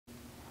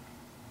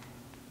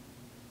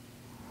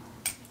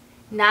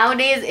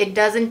Nowadays, it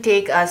doesn't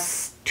take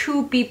us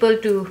 2 people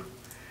to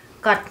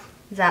cut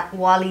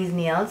Wally's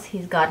nails.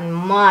 He's gotten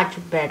much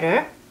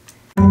better.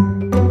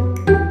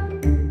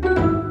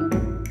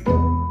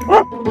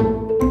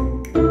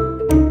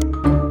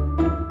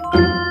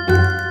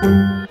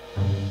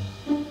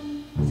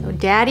 So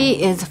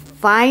Daddy is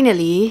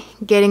finally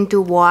getting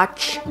to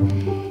watch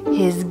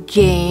his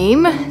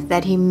game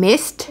that he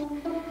missed.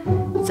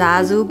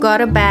 Zazu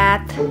got a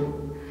bath.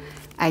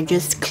 I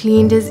just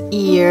cleaned his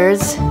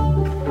ears.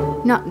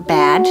 Not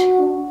bad.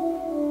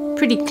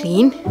 Pretty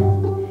clean.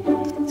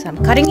 So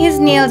I'm cutting his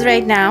nails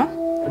right now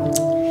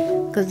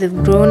because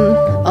they've grown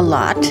a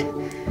lot.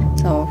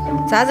 So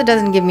Zazu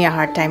doesn't give me a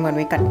hard time when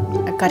we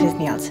cut his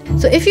nails.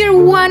 So if you're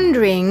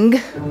wondering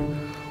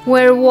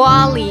where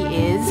Wally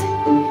is,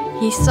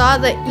 he saw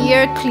the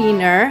ear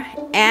cleaner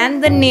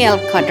and the nail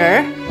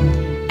cutter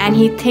and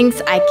he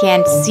thinks I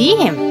can't see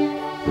him.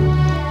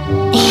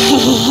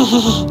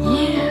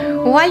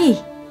 Wally,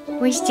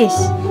 what's this?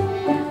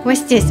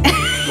 What's this?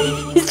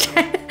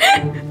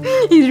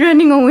 He's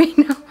running away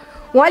now.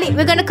 Wally,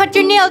 we're gonna cut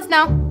your nails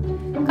now.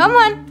 Come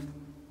on.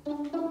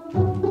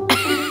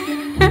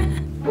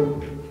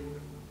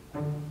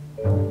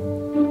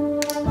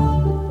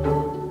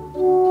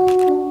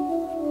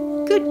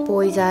 Good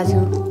boy,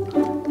 Zazu.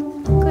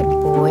 Good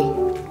boy.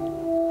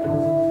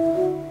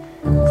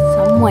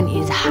 Someone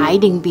is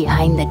hiding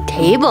behind the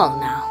table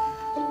now.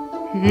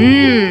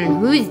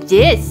 Who's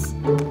this?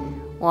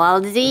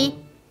 Walsy?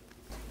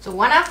 So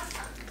one of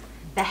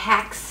the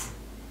hacks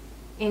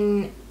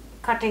in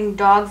cutting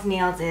dogs'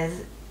 nails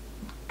is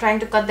trying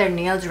to cut their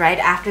nails right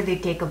after they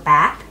take a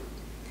bath,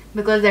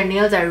 because their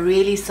nails are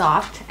really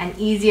soft and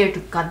easier to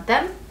cut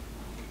them.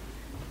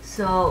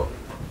 So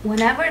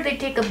whenever they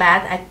take a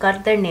bath, I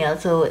cut their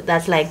nails. So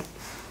that's like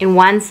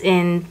once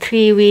in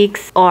 3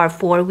 weeks or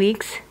 4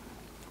 weeks.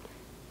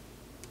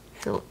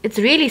 So it's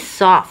really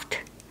soft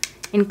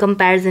in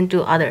comparison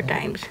to other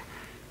times.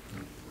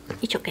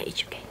 It's okay,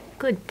 it's okay.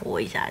 Good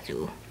boy,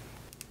 Zazu.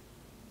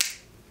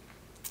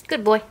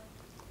 Good boy.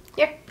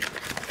 Here.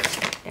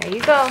 There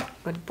you go.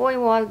 Good boy,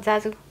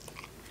 Zazu.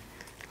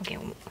 Okay,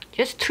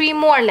 just 3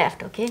 more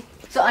left, okay?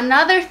 So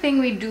another thing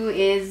we do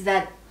is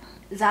that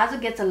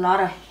Zazu gets a lot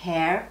of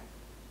hair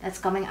that's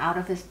coming out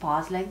of his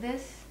paws like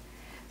this.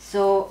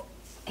 So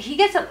he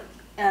gets a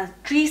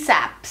tree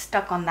sap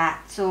stuck on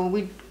that. So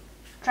we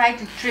try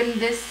to trim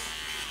this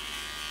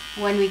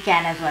when we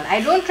can as well.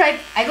 I don't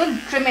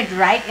trim it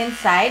right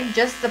inside,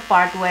 just the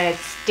part where it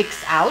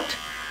sticks out,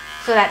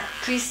 so that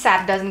tree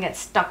sap doesn't get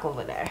stuck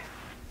over there.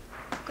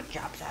 Good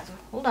job, Zazu.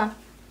 Hold on.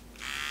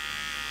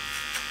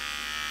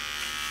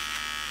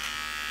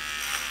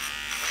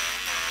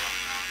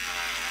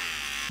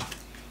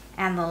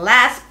 And the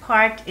last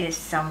part is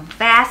some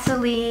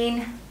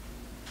Vaseline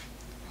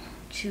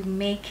to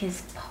make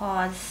his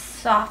paws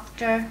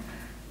softer.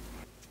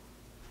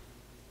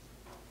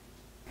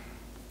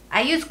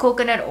 I use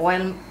coconut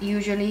oil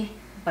usually,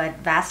 but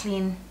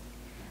Vaseline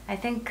I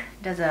think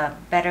does a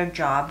better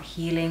job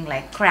healing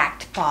like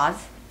cracked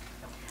paws.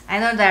 I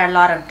know there are a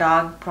lot of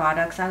dog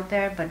products out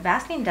there, but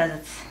Vaseline does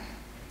its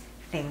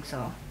thing.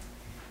 So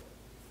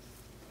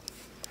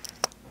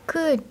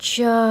good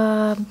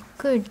job,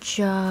 good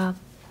job.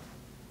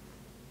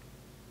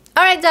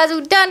 All right,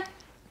 Zazu, done.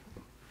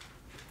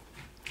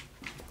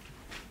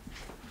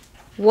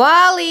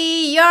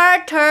 Wally,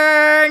 your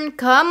turn.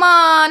 Come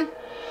on.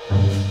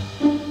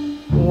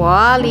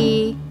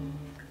 Wally.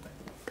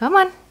 Come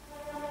on.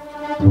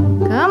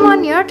 Come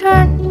on, your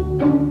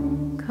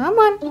turn. Come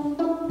on.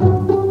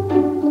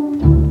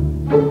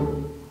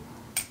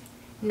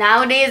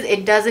 Nowadays,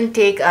 it doesn't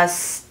take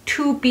us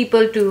 2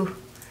 people to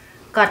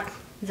cut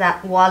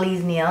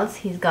Wally's nails.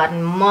 He's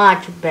gotten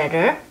much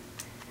better.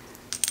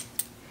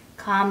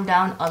 Calmed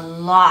down a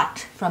lot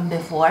from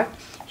before.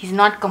 He's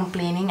not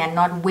complaining and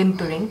not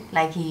whimpering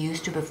like he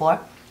used to before.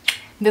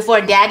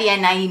 Before Daddy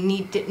and I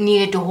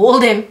needed to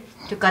hold him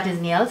to cut his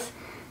nails.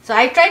 So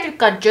I try to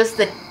cut just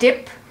the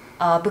tip.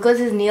 Because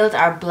his nails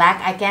are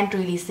black, I can't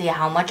really say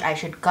how much I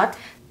should cut.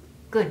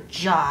 Good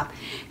job.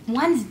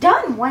 One's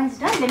done, one's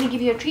done. Let me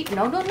give you a treat.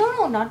 No,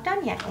 not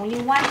done yet. Only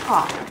 1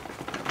 paw.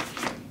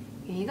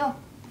 Here you go.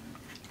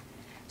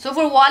 So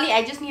for Wally,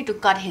 I just need to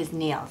cut his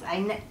nails.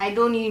 I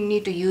don't even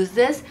need to use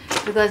this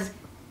because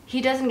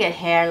he doesn't get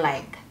hair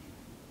like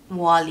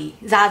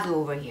Zazu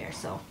over here.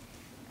 So,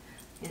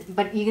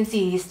 but you can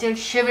see he's still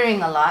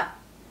shivering a lot.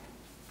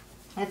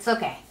 It's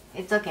okay.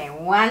 It's okay.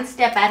 1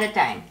 step at a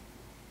time.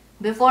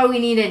 Before we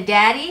needed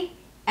Daddy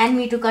and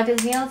me to cut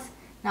his nails.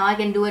 Now I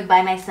can do it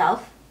by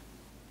myself.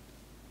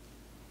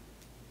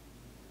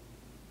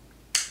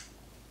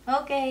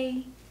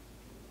 Okay.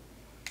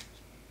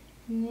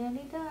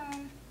 Nearly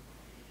done.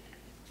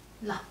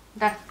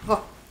 Done.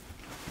 Go.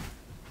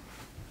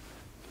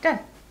 Done.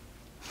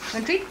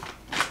 One treat.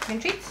 One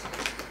treats.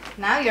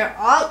 Now you're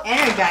all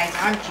energized,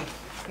 aren't you?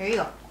 Here you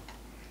go.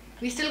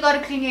 We still gotta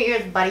clean your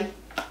ears, buddy.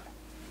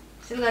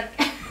 Still gotta...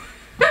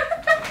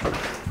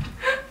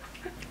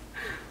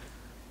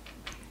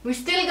 We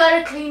still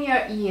gotta clean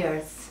your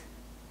ears,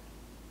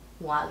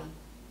 Wally.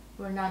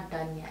 We're not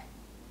done yet.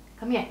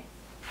 Come here.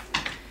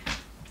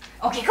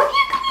 Okay, come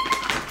here.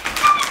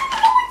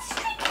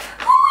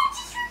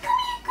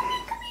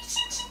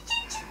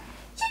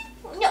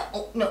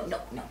 No.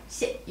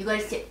 Sit. You gotta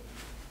sit.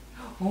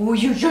 Oh,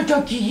 you're such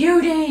a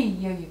cutie.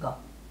 Here you go.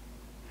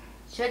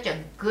 Such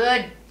a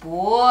good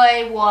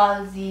boy,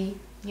 Wallsy.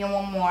 You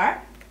want more?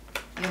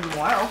 You want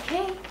more?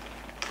 Okay.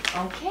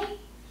 Okay.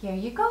 Here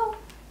you go.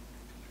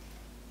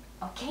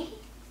 Okay.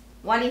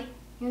 Wally,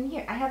 you're in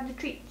here. I have the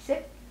treat.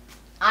 Sit.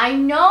 I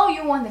know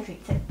you want the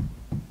treat. Sit.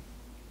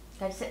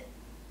 Gotta sit.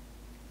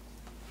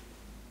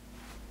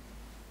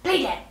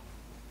 Play dead.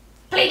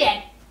 Play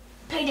dead.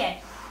 Play dead.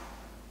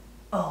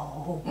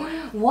 Oh,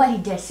 Wally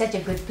does such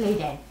a good play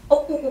dead.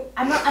 Oh,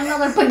 I'm not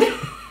gonna put that.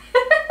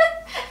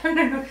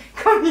 No.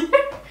 Come here.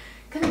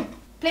 Come here.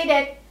 Play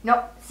dead.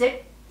 No,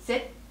 sit.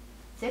 Play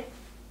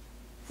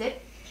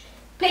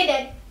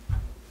dead.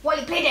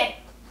 Wally, play dead.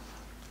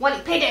 Wally,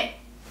 play dead.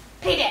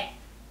 Play dead.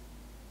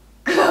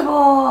 Good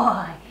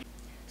boy.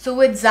 So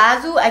with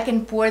Zazu, I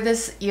can pour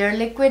this ear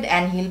liquid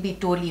and he'll be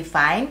totally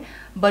fine.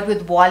 But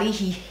with Wally,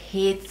 he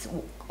hates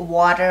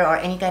water or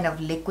any kind of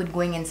liquid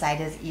going inside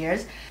his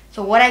ears.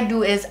 So what I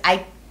do is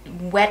I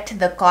wet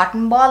the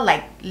cotton ball,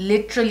 like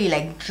literally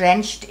like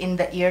drenched in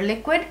the ear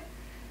liquid.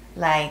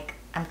 Like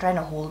I'm trying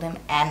to hold him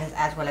and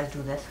as well as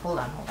do this. Hold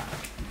on.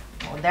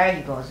 Oh, there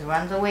he goes. He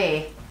runs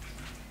away.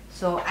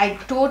 So I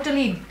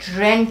totally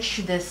drench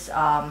this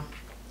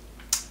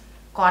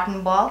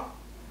cotton ball.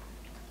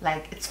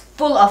 Like it's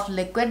full of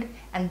liquid,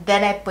 and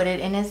then I put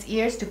it in his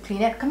ears to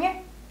clean it. Come here.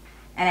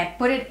 And I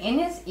put it in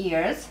his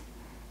ears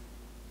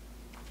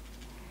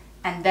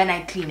and then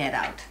I clean it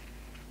out.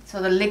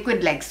 So the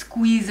liquid like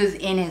squeezes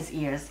in his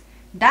ears.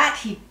 That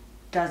he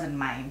doesn't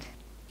mind.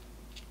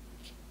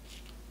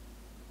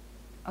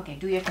 Okay,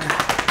 do your thing.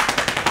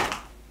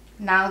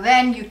 Now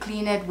then you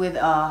clean it with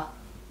a,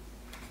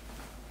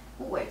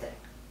 where is it?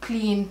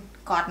 Clean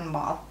cotton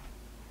ball.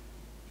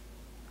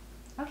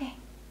 Okay.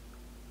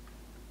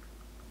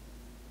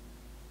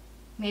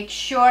 Make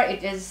sure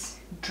it is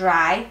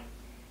dry,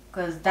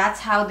 because that's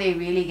how they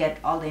really get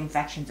all the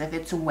infections. If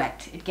it's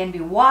wet, it can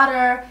be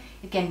water,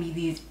 it can be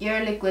these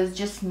ear liquids.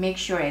 Just make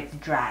sure it's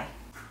dry.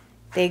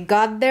 They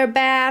got their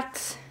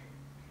baths,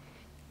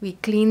 we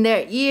cleaned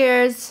their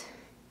ears,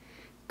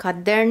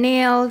 cut their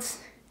nails,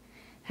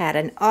 had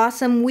an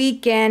awesome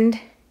weekend,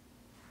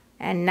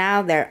 and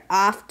now they're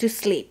off to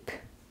sleep.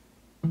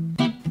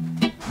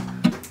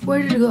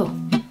 Where did it go?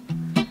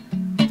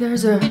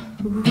 There's a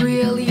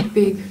really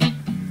big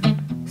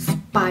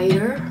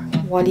spider.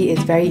 Wally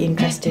is very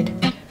interested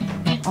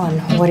on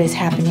what is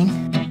happening.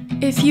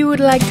 If you would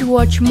like to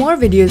watch more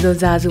videos of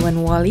Zazu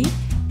and Wally,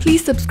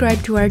 please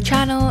subscribe to our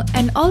channel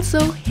and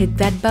also hit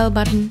that bell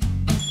button.